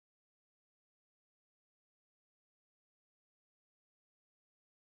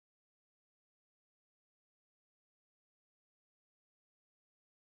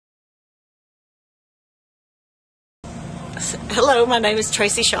Yes. Hello, my name is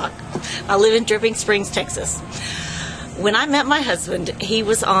Tracy Schach. I live in Dripping Springs, Texas. When I met my husband, he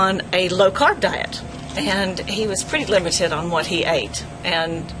was on a low-carb diet, and he was pretty limited on what he ate.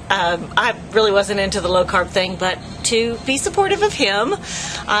 And I really wasn't into the low-carb thing, but to be supportive of him,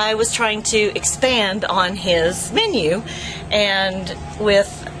 I was trying to expand on his menu. And with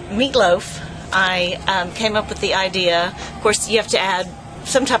meatloaf, I came up with the idea. Of course, you have to add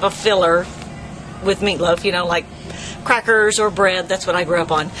some type of filler with meatloaf, you know, like crackers or bread. That's what I grew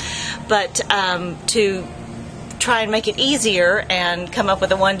up on. But to try and make it easier and come up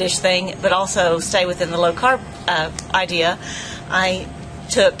with a one-dish thing, but also stay within the low-carb idea, I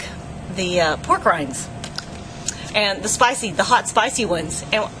took the pork rinds and the hot spicy ones,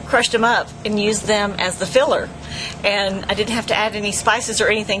 and crushed them up and used them as the filler. And I didn't have to add any spices or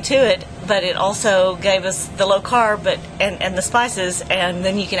anything to it, but it also gave us the low carb and the spices, and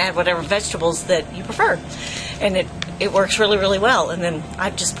then you can add whatever vegetables that you prefer. And it works really, really well. And then I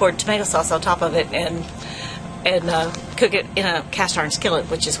just poured tomato sauce on top of it and cook it in a cast iron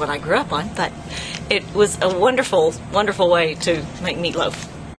skillet, which is what I grew up on. But it was a wonderful, wonderful way to make meatloaf.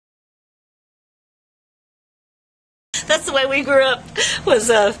 That's the way we grew up, was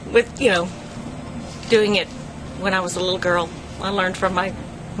with, you know, doing it when I was a little girl. I learned from my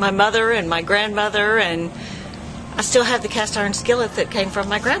mother and my grandmother, and I still have the cast iron skillet that came from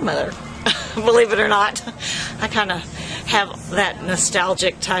my grandmother. Believe it or not, I kind of have that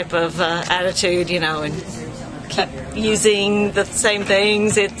nostalgic type of attitude, you know, and keep using the same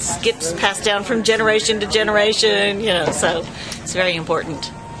things. It gets passed down from generation to generation, you know, so it's very important.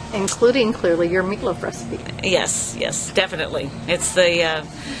 Including, clearly, your meatloaf recipe. Yes, yes, definitely. It's the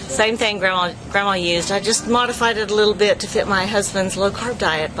same thing Grandma used. I just modified it a little bit to fit my husband's low-carb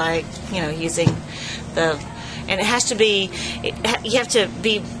diet by, you know, using the... And it has to be... you have to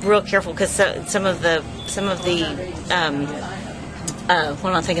be real careful, because some of the what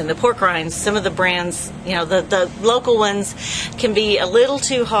am I thinking? The pork rinds, some of the brands, you know, the local ones can be a little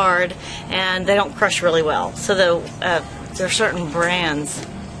too hard, and they don't crush really well. So there are certain brands...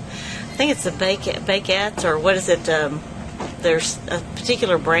 I think it's the Bakettes, or what is it? There's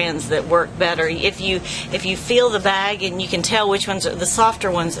particular brands that work better. If you feel the bag, and you can tell which ones the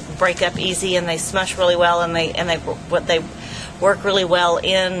softer ones break up easy, and they smush really well, and they work really well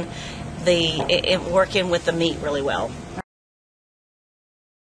work in with the meat really well.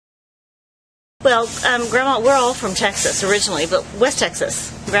 Well, Grandma, we're all from Texas originally, but West Texas.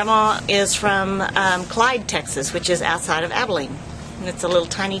 Grandma is from Clyde, Texas, which is outside of Abilene. And it's a little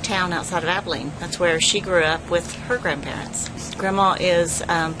tiny town outside of Abilene. That's where she grew up with her grandparents. Grandma is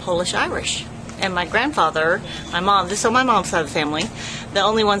Polish-Irish. And my grandfather, my mom, this is on my mom's side of the family, the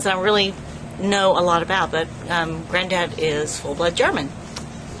only ones I really know a lot about, but Granddad is full-blood German.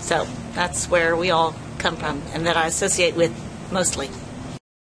 So that's where we all come from, and that I associate with mostly.